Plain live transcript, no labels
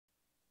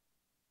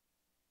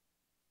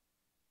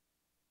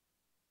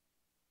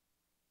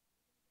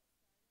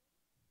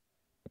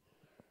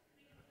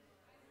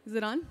Is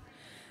it on?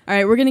 All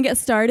right, we're going to get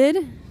started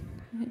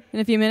in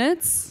a few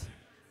minutes.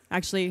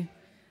 Actually,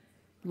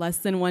 less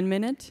than 1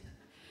 minute.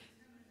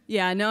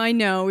 Yeah, no, I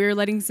know. We were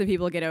letting some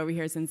people get over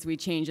here since we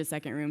changed the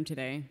second room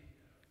today.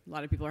 A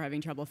lot of people are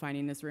having trouble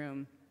finding this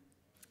room.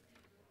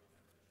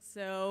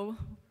 So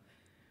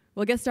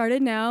we'll get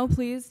started now.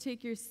 Please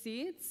take your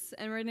seats.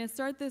 And we're going to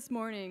start this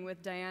morning with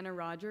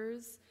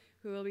Rodgers,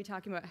 who will be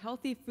talking about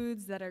healthy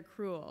foods that are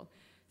cruel,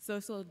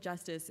 social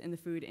justice in the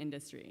food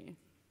industry.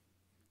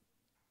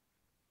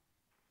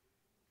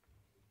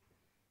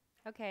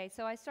 Okay,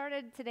 so I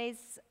started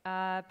today's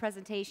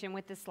presentation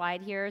with this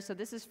slide here. So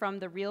this is from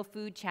the Real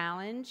Food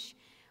Challenge,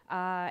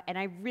 and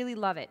I really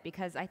love it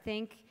because I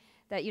think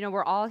that, you know,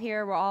 we're all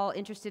here, we're all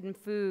interested in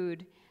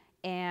food,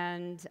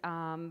 and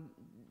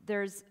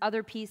there's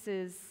other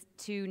pieces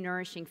to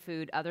nourishing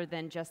food other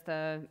than just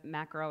the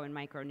macro and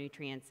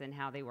micronutrients and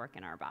how they work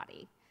in our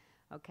body.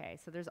 Okay,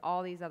 so there's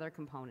all these other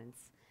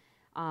components.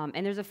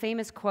 And there's a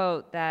famous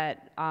quote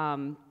that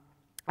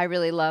I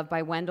really love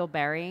by Wendell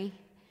Berry,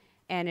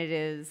 and it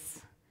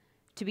is,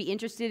 "To be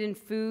interested in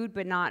food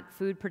but not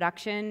food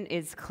production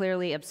is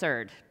clearly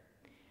absurd."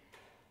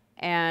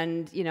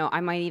 And, you know,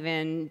 I might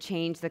even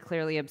change the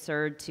clearly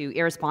absurd to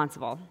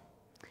irresponsible.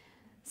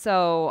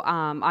 So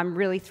I'm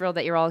really thrilled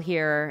that you're all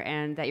here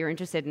and that you're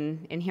interested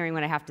in hearing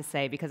what I have to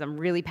say, because I'm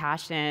really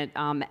passionate.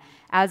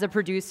 As a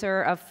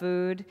producer of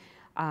food,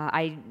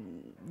 I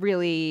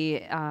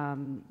really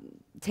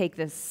take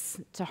this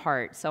to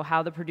heart. So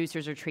how the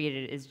producers are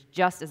treated is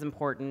just as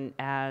important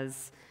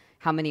as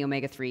how many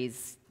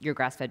omega-3s your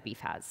grass-fed beef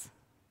has.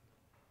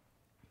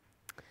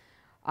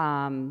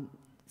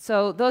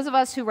 So those of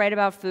us who write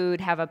about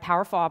food have a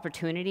powerful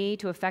opportunity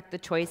to affect the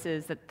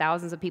choices that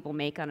thousands of people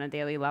make on a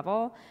daily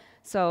level.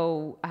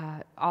 So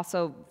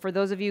also, for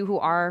those of you who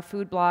are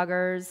food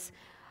bloggers,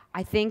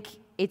 I think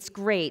it's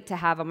great to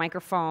have a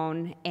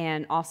microphone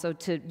and also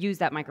to use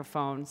that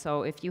microphone.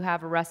 So if you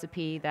have a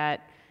recipe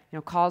that, you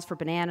know, calls for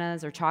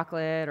bananas or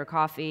chocolate or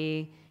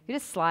coffee, you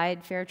just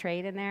slide fair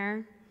trade in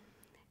there,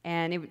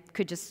 and it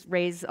could just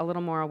raise a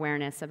little more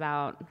awareness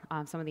about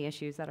some of the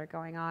issues that are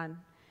going on.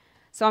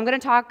 So I'm going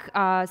to talk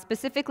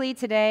specifically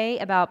today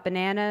about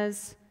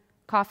bananas,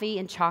 coffee,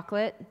 and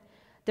chocolate.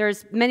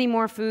 There's many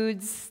more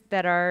foods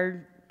that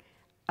are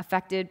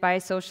affected by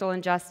social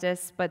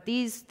injustice, but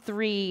these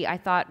three I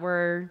thought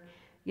were,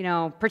 you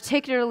know,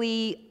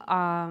 particularly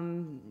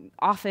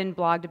often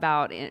blogged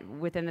about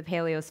within the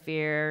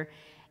paleosphere,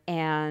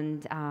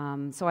 and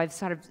so I've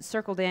sort of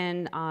circled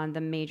in on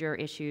the major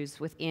issues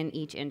within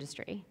each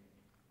industry.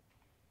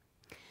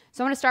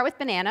 So I'm going to start with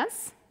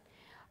bananas.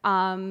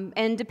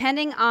 And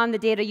depending on the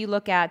data you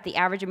look at, the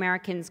average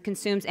American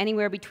consumes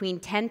anywhere between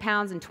 10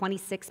 pounds and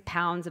 26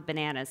 pounds of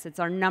bananas. It's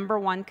our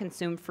 #1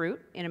 consumed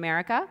fruit in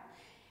America,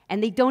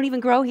 and they don't even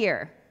grow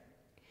here.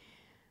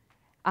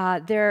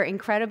 They're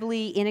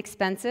incredibly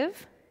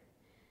inexpensive.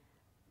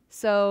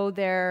 So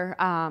they're,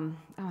 oh,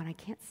 and I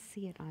can't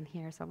see it on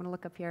here, so I'm going to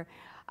look up here.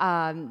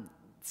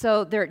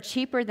 So they're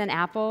cheaper than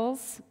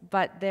apples,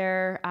 but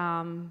they're,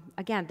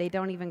 again, they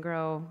don't even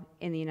grow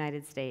in the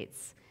United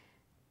States.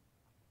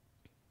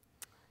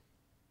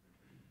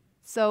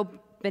 So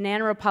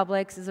Banana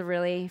Republics is a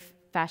really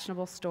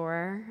fashionable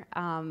store,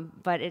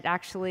 but it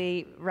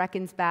actually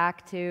reckons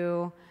back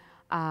to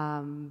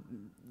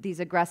these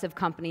aggressive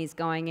companies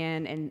going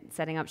in and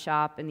setting up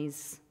shop in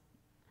these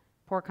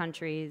poor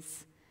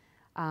countries.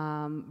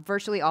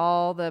 Virtually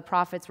all the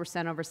profits were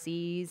sent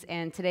overseas,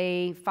 and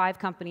today 5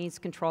 companies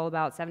control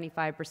about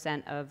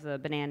 75% of the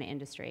banana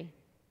industry.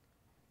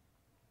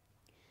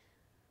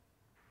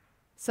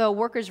 So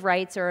workers'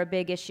 rights are a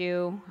big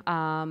issue.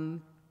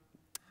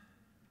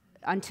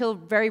 Until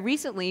very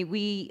recently,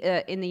 we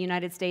in the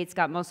United States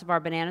got most of our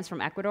bananas from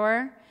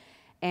Ecuador,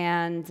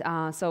 and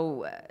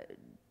so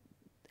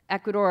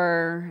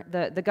Ecuador,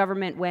 the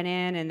government went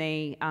in and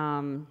they,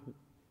 oh,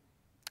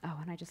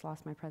 and I just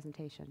lost my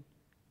presentation.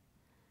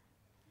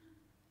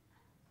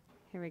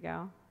 Here we go. I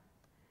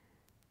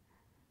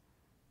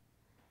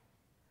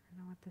don't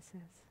know what this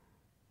is.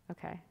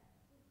 Okay.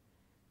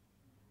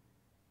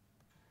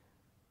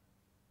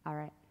 All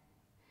right.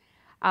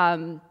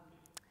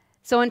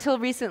 So until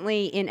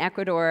recently in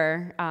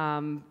Ecuador,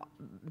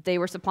 they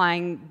were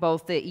supplying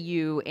both the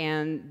EU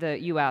and the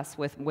US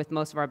with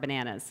most of our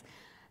bananas.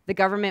 The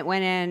government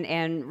went in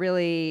and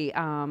really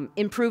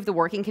improved the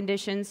working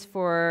conditions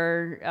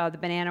for the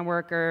banana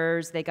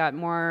workers. They got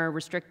more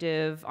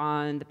restrictive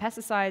on the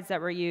pesticides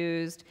that were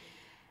used.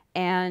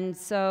 And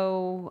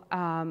so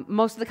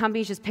most of the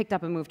companies just picked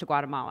up and moved to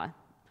Guatemala.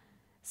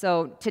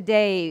 So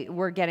today,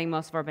 we're getting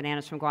most of our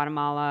bananas from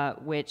Guatemala,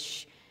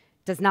 which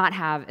does not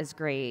have as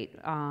great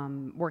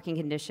working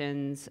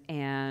conditions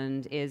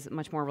and is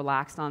much more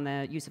relaxed on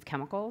the use of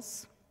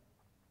chemicals.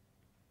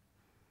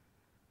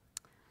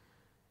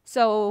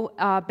 So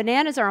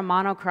bananas are a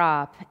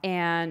monocrop,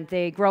 and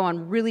they grow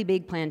on really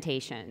big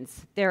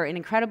plantations. They're an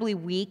incredibly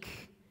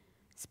weak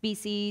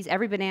species.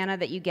 Every banana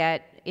that you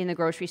get in the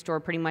grocery store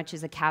pretty much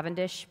is a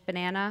Cavendish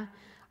banana.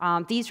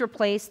 These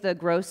replace the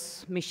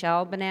Gros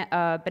Michel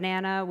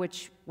banana,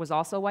 which was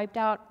also wiped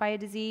out by a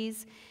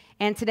disease.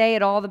 And today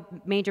at all the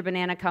major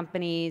banana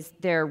companies,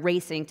 they're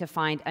racing to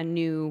find a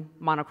new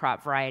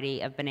monocrop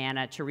variety of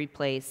banana to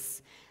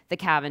replace the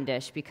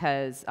Cavendish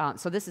because,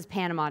 so this is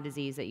Panama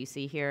disease that you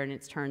see here, and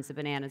it turns the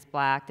bananas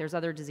black. There's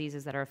other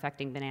diseases that are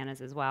affecting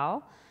bananas as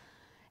well.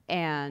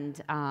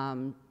 And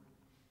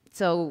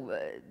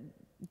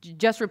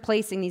just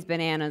replacing these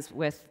bananas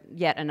with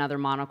yet another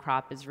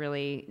monocrop is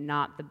really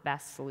not the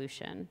best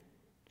solution.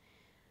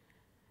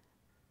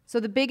 So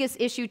the biggest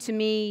issue to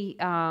me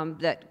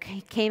that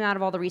came out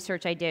of all the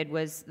research I did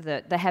was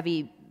the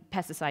heavy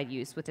pesticide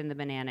use within the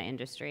banana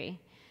industry.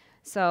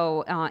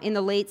 So in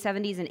the late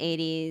 70s and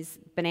 80s,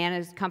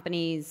 banana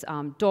companies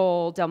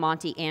Dole, Del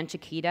Monte, and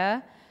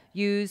Chiquita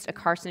used a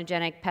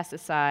carcinogenic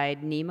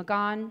pesticide,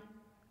 Nemagon,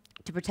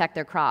 to protect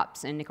their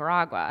crops in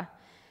Nicaragua.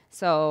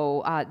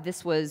 So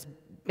this was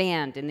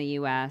banned in the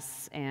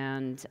US,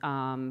 and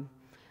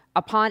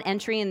upon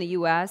entry in the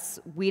US,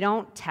 we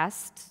don't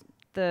test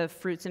the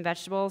fruits and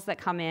vegetables that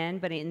come in,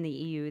 but in the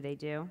EU they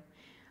do.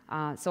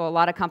 So a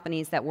lot of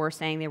companies that were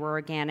saying they were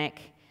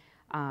organic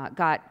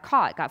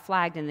got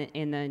flagged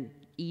in the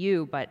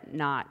EU, but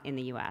not in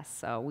the US.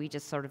 So we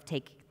just sort of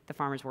take the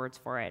farmers' words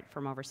for it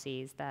from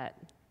overseas that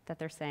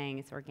they're saying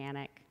it's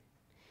organic.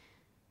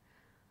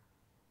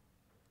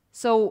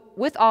 So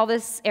with all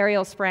this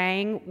aerial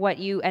spraying, what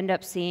you end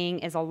up seeing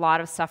is a lot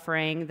of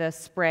suffering. The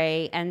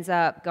spray ends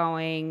up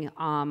going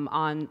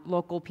on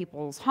local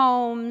people's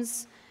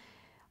homes,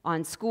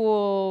 on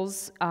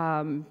schools.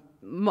 A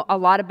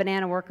lot of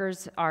banana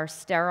workers are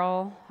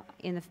sterile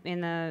in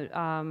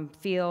the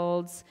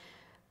fields.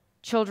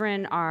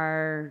 Children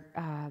are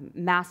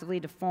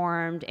massively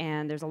deformed,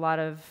 and there's a lot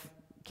of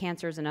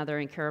cancers and other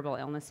incurable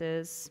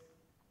illnesses.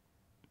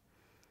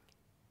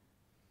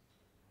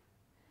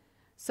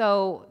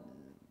 So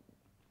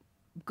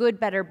good,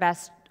 better,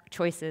 best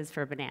choices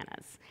for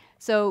bananas.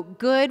 So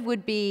good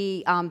would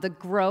be the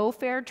grow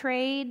fair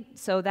trade.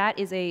 So that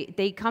is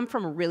they come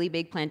from a really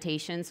big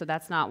plantation, so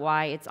that's not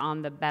why it's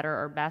on the better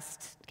or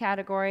best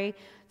category.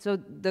 So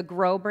the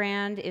grow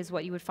brand is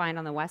what you would find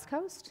on the West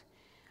Coast.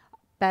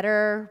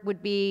 Better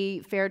would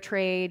be fair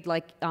trade,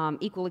 like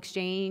Equal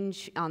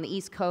Exchange on the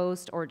East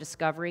Coast, or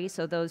Discovery.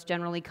 So those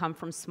generally come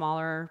from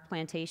smaller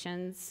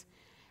plantations.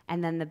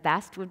 And then the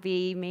best would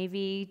be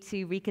maybe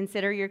to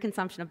reconsider your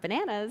consumption of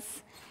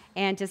bananas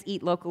and just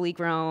eat locally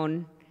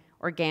grown,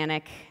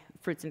 organic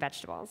fruits and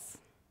vegetables.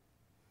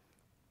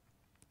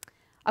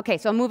 Okay,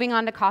 so moving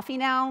on to coffee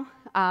now.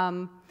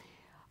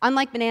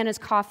 Unlike bananas,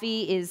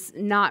 coffee is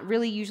not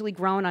really usually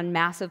grown on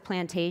massive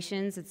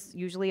plantations. It's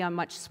usually on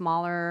much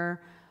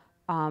smaller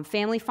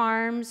family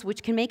farms,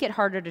 which can make it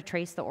harder to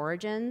trace the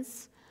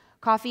origins.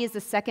 Coffee is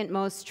the second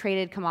most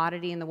traded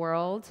commodity in the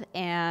world,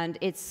 and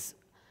it's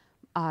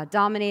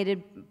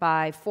dominated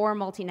by 4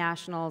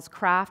 multinationals: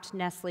 Kraft,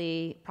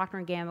 Nestle,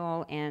 Procter &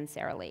 Gamble, and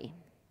Sara Lee.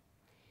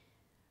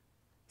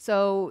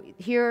 So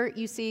here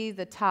you see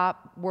the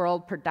top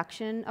world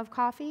production of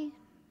coffee,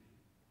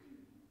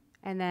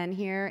 and then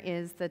here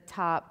is the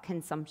top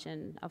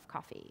consumption of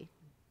coffee.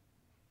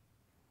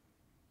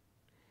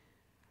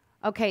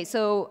 Okay,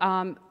 so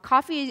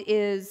coffee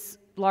is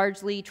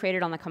largely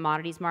traded on the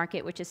commodities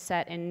market, which is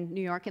set in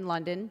New York and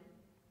London.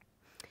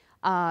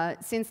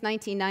 Since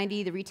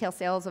 1990, the retail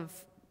sales of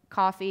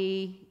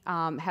coffee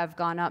have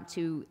gone up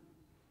to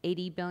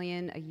 80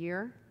 billion a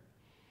year.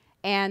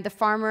 And the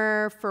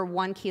farmer for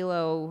 1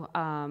 kilo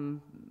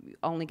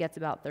only gets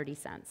about 30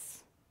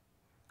 cents.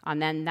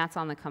 And then that's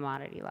on the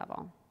commodity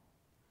level.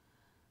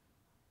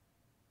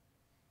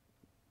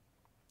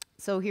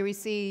 So here we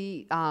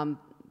see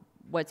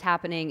what's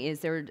happening is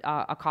there's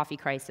a coffee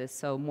crisis,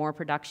 so more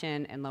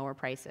production and lower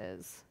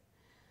prices.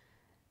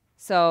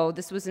 So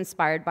this was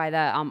inspired by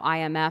the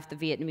IMF, the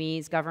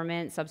Vietnamese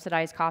government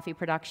subsidized coffee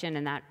production,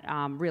 and that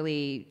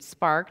really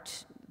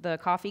sparked the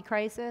coffee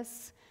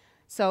crisis.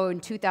 So in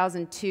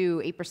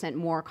 2002, 8%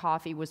 more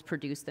coffee was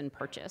produced than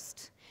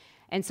purchased.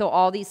 And so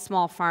all these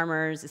small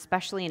farmers,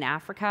 especially in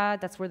Africa,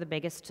 that's where the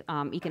biggest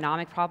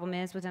economic problem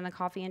is within the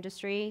coffee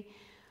industry,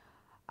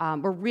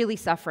 were really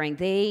suffering.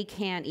 They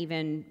can't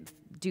even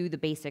do the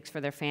basics for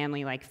their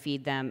family, like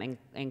feed them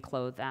and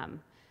clothe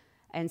them.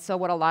 And so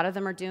what a lot of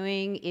them are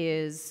doing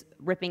is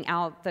ripping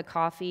out the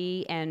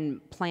coffee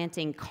and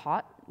planting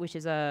khat, which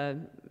is a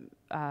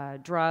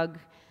drug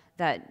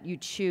that you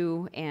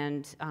chew,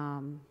 and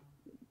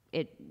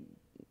it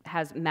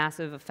has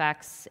massive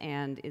effects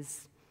and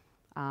is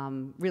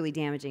really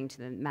damaging to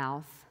the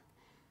mouth.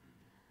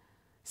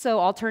 So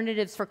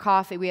alternatives for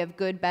coffee, we have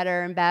good,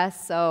 better, and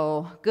best.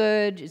 So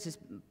good is just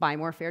buy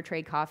more fair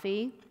trade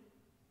coffee.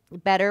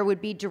 Better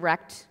would be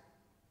direct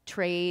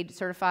trade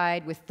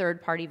certified with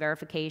third-party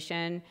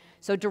verification.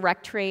 So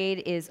direct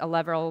trade is a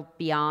level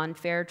beyond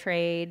fair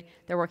trade.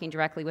 They're working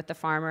directly with the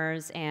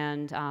farmers,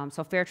 and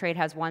so fair trade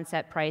has one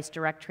set price.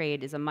 Direct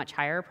trade is a much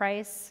higher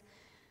price.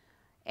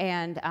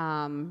 And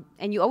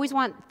you always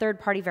want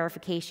third-party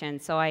verification.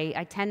 So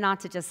I tend not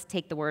to just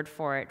take the word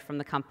for it from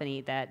the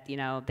company that,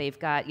 they've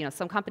got,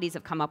 some companies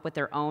have come up with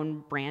their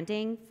own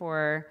branding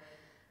for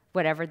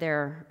whatever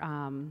they're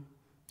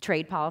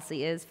trade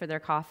policy is for their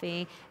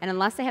coffee. And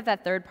unless they have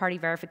that third-party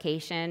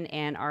verification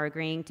and are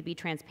agreeing to be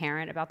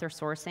transparent about their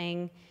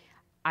sourcing,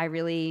 I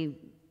really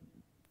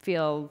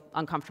feel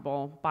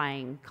uncomfortable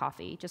buying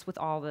coffee, just with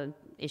all the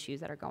issues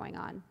that are going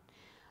on.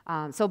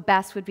 So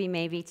best would be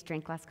maybe to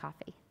drink less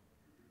coffee.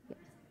 Yeah.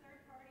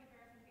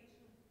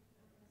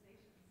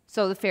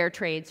 So the Fair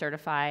Trade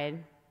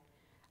certified.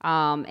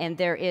 And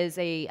there is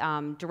a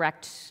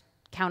direct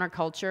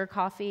Counterculture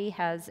Coffee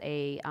has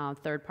a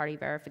third-party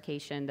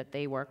verification that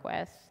they work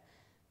with.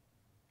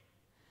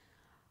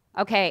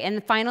 Okay,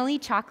 and finally,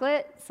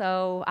 chocolate.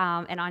 So,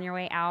 and on your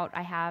way out,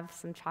 I have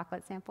some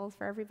chocolate samples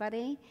for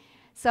everybody.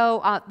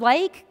 So,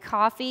 like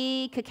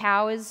coffee,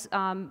 cacao is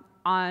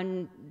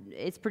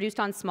it's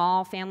produced on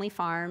small family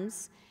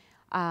farms.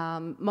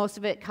 Most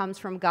of it comes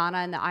from Ghana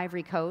and the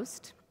Ivory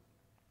Coast.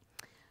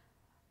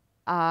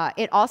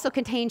 It also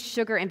contains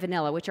sugar and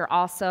vanilla, which are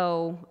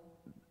also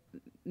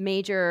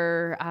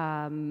major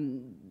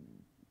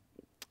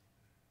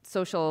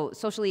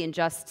socially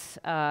unjust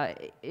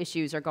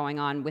issues are going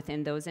on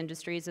within those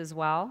industries as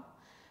well.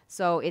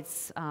 So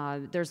it's,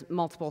 there's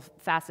multiple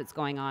facets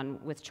going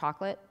on with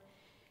chocolate.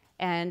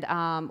 And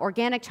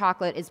organic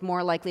chocolate is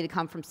more likely to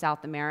come from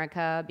South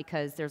America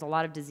because there's a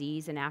lot of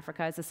disease in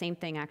Africa. It's the same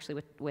thing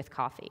actually with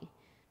coffee.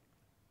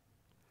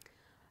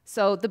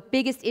 So the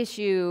biggest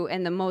issue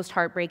and the most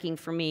heartbreaking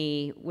for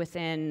me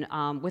within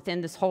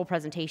this whole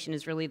presentation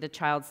is really the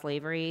child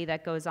slavery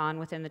that goes on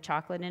within the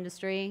chocolate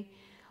industry.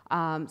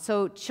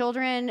 So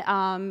children,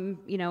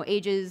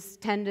 ages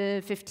 10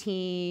 to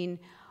 15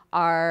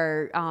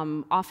 are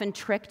often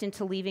tricked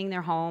into leaving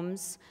their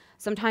homes.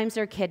 Sometimes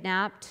they're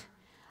kidnapped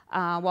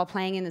while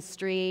playing in the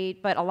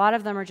street, but a lot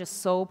of them are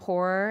just so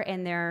poor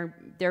and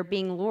they're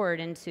being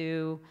lured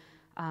into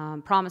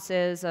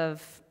promises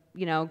of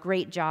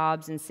great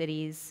jobs in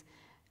cities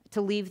to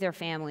leave their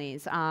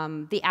families.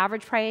 The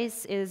average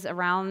price is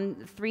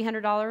around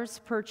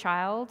 $300 per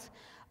child,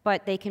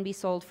 but they can be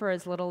sold for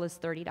as little as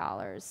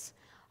 $30.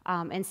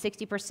 And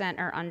 60%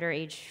 are under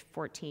age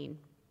 14.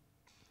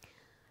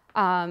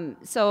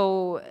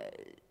 So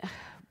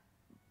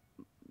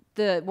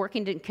the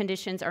working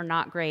conditions are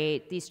not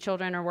great. These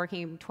children are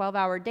working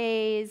 12-hour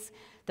days.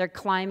 They're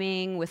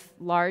climbing with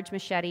large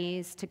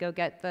machetes to go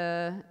get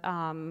the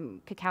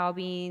cacao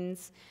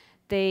beans.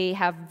 They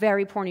have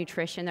very poor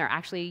nutrition. They're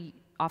actually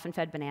often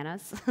fed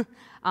bananas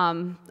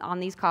on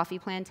these coffee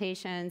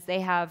plantations.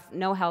 They have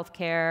no health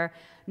care,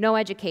 no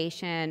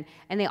education,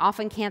 and they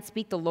often can't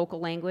speak the local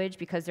language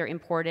because they're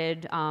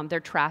imported, they're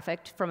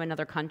trafficked from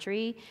another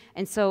country.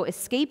 And so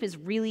escape is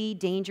really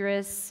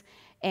dangerous,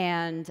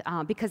 and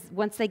because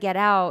once they get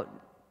out,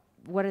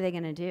 what are they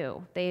going to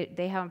do?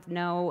 They have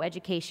no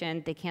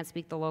education, they can't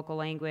speak the local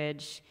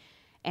language,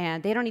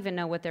 and they don't even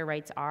know what their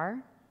rights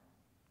are.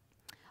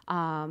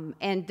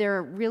 And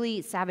they're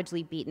really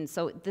savagely beaten.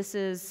 So this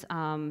is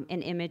an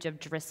image of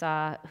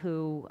Drissa,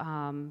 who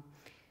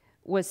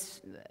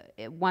was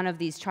one of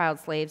these child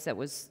slaves that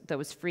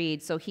was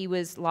freed. So he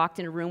was locked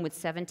in a room with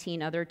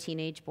 17 other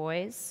teenage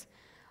boys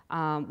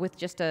with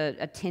just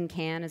a tin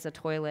can as a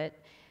toilet.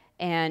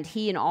 And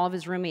he and all of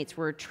his roommates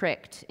were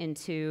tricked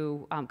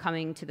into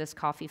coming to this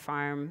coffee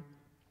farm.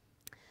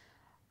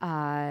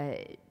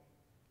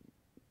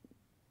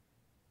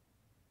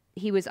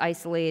 He was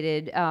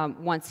isolated.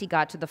 Once he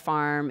got to the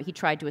farm, he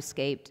tried to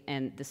escape,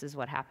 and this is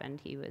what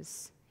happened. He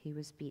was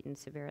beaten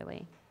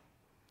severely.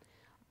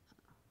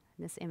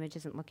 This image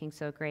isn't looking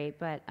so great,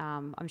 but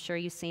I'm sure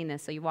you've seen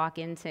this. So you walk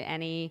into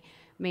any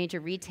major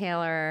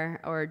retailer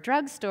or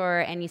drugstore,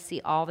 and you see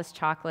all this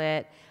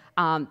chocolate.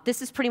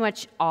 This is pretty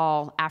much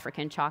all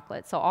African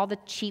chocolate. So all the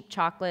cheap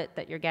chocolate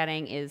that you're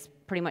getting is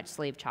pretty much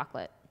slave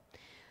chocolate.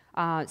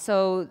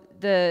 So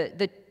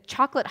the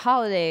chocolate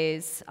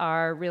holidays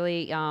are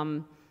really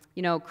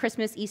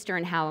Christmas, Easter,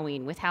 and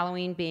Halloween, with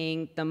Halloween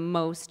being the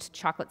most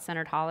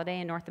chocolate-centered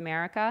holiday in North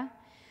America.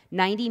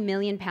 90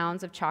 million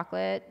pounds of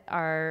chocolate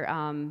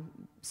are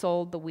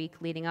sold the week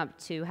leading up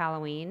to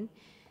Halloween.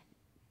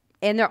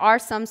 And there are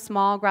some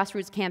small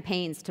grassroots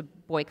campaigns to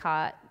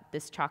boycott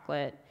this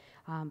chocolate,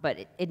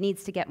 but it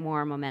needs to get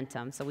more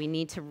momentum. So we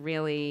need to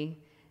really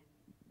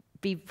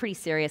be pretty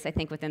serious, I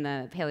think, within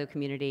the paleo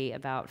community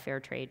about fair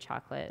trade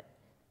chocolate.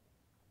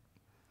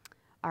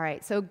 All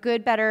right, so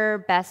good,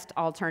 better, best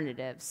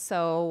alternatives.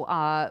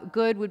 So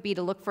good would be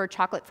to look for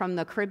chocolate from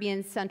the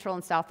Caribbean, Central,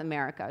 and South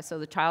America. So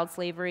the child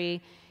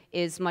slavery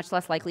is much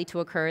less likely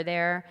to occur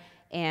there,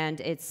 and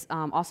it's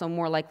also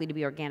more likely to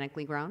be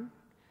organically grown.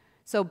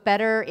 So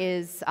better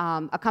is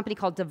a company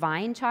called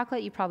Divine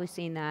Chocolate. You've probably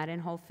seen that in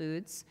Whole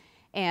Foods.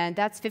 And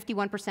that's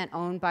 51%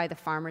 owned by the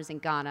farmers in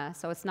Ghana.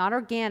 So it's not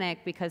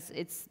organic because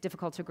it's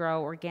difficult to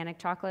grow organic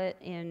chocolate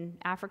in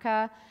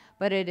Africa,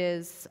 but it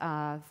is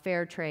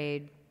fair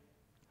trade.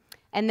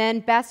 And then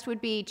best would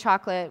be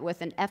chocolate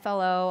with an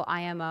FLO,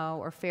 IMO,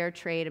 or Fair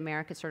Trade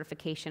America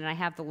certification. And I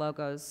have the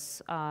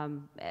logos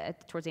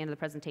towards the end of the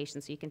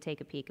presentation so you can take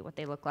a peek at what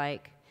they look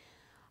like.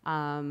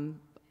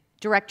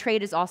 Direct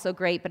trade is also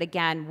great, but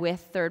again,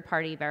 with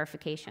third-party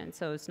verification.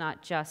 So it's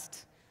not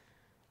just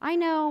I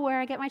know where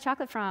I get my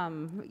chocolate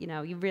from.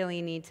 You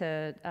really need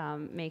to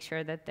make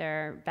sure that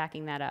they're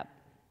backing that up.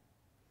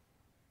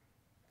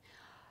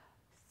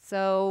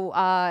 So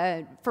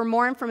for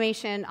more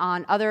information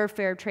on other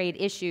fair trade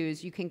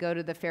issues, you can go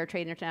to the Fair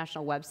Trade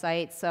International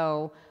website.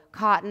 So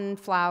cotton,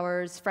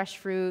 flowers, fresh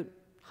fruit,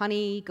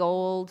 honey,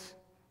 gold,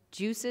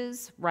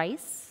 juices,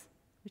 rice,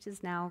 which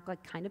is now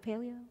like kind of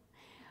paleo,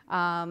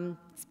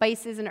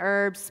 spices and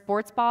herbs,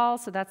 sports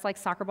balls, so that's like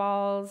soccer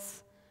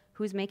balls.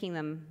 Who's making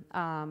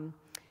them?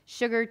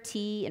 Sugar,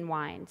 tea, and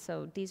wine.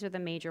 So these are the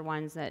major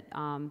ones that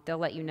they'll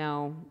let you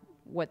know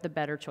what the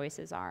better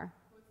choices are.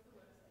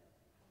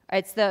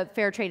 It's the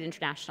Fair Trade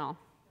International.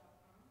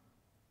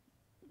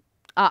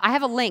 I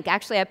have a link.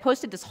 Actually, I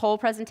posted this whole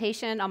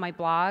presentation on my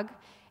blog,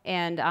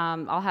 and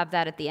I'll have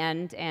that at the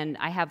end. And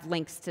I have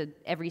links to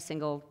every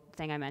single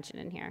thing I mentioned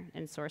in here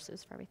and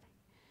sources for everything.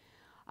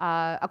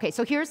 Okay,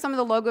 so here's some of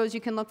the logos you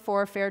can look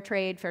for: Fair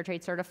Trade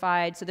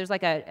certified. So there's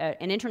like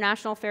an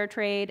international Fair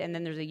Trade, and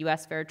then there's a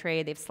US Fair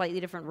Trade. They have slightly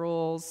different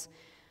rules.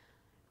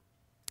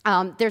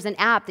 There's an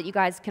app that you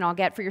guys can all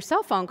get for your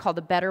cell phone called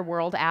the Better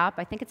World app.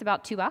 I think it's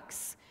about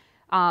 $2.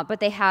 But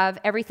they have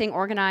everything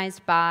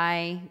organized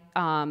by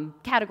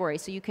category.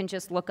 So you can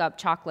just look up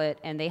chocolate,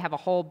 and they have a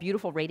whole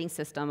beautiful rating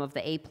system of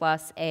the A+,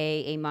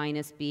 A-,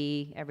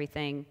 B,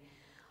 everything.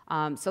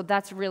 So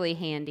that's really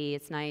handy.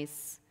 It's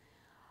nice.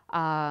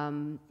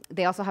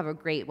 They also have a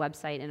great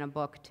website and a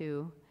book,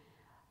 too.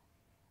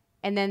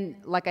 And then,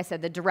 like I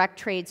said, the Direct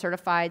Trade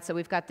Certified. So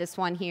we've got this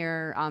one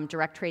here,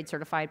 Direct Trade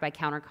Certified by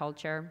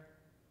Counterculture.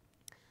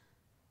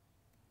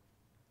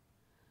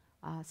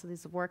 So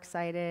these are works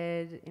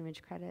cited,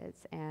 image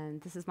credits, and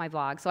this is my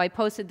blog. So I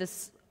posted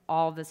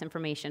all of this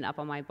information up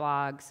on my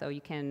blog, so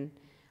you can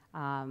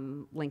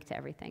link to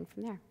everything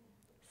from there.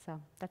 So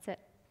that's it.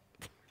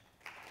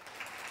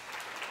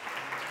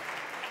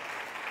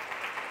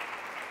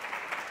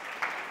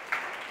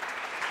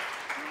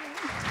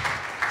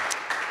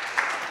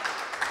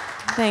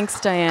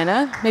 Thanks,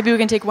 Diana. Maybe we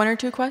can take one or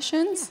two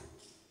questions?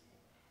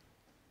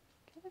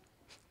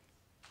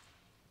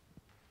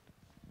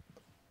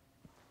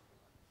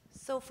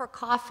 So for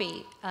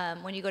coffee,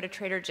 when you go to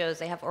Trader Joe's,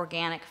 they have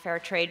organic fair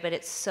trade, but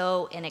it's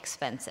so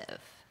inexpensive.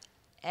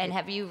 And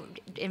have you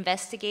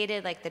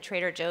investigated, like, the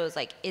Trader Joe's,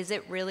 like, is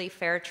it really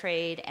fair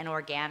trade and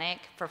organic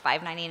for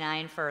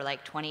 $5.99 for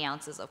like 20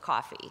 ounces of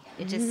coffee?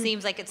 It just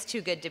seems like it's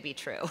too good to be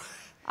true.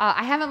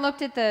 I haven't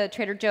looked at the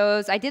Trader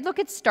Joe's. I did look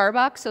at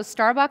Starbucks. So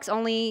Starbucks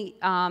only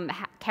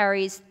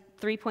carries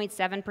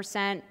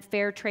 3.7%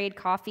 fair trade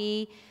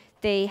coffee.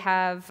 They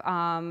have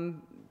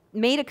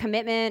made a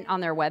commitment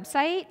on their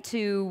website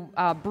to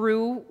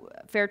brew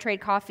fair trade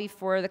coffee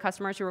for the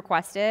customers who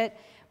request it,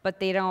 but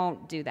they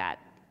don't do that.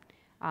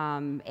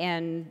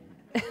 And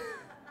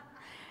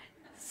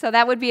so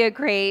that would be a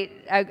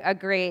great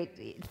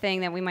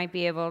thing that we might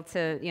be able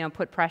to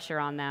put pressure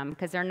on them,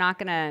 because they're not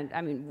going to.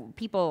 I mean,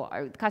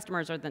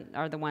 customers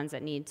are the ones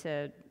that need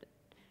to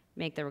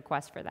make the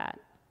request for that.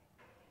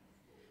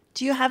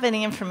 Do you have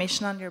any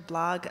information on your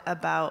blog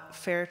about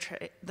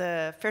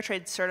the Fair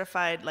Trade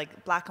certified,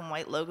 like, black and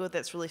white logo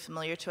that's really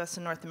familiar to us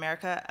in North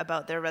America,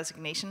 about their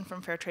resignation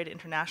from Fair Trade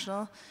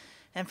International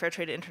and Fair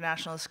Trade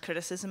International's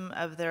criticism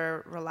of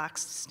their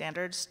relaxed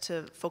standards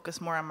to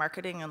focus more on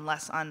marketing and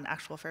less on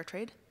actual fair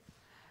trade?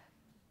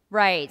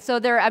 Right. So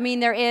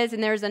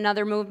there's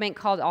another movement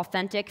called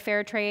Authentic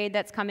Fair Trade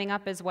that's coming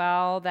up as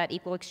well, that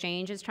Equal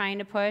Exchange is trying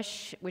to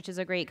push, which is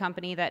a great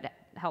company that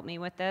helped me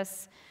with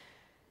this.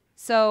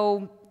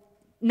 So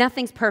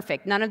nothing's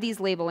perfect. None of these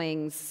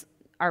labelings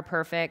are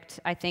perfect.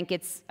 I think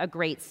it's a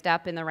great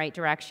step in the right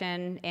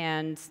direction,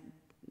 and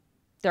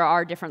there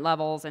are different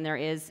levels, and there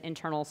is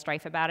internal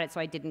strife about it, so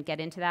I didn't get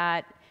into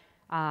that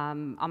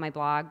on my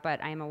blog,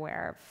 but I am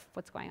aware of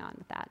what's going on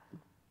with that.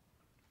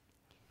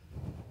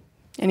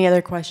 Any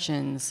other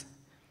questions?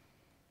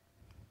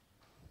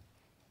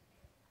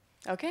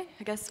 Okay,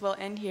 I guess we'll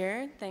end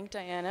here. Thank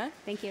Diana.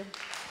 Thank you.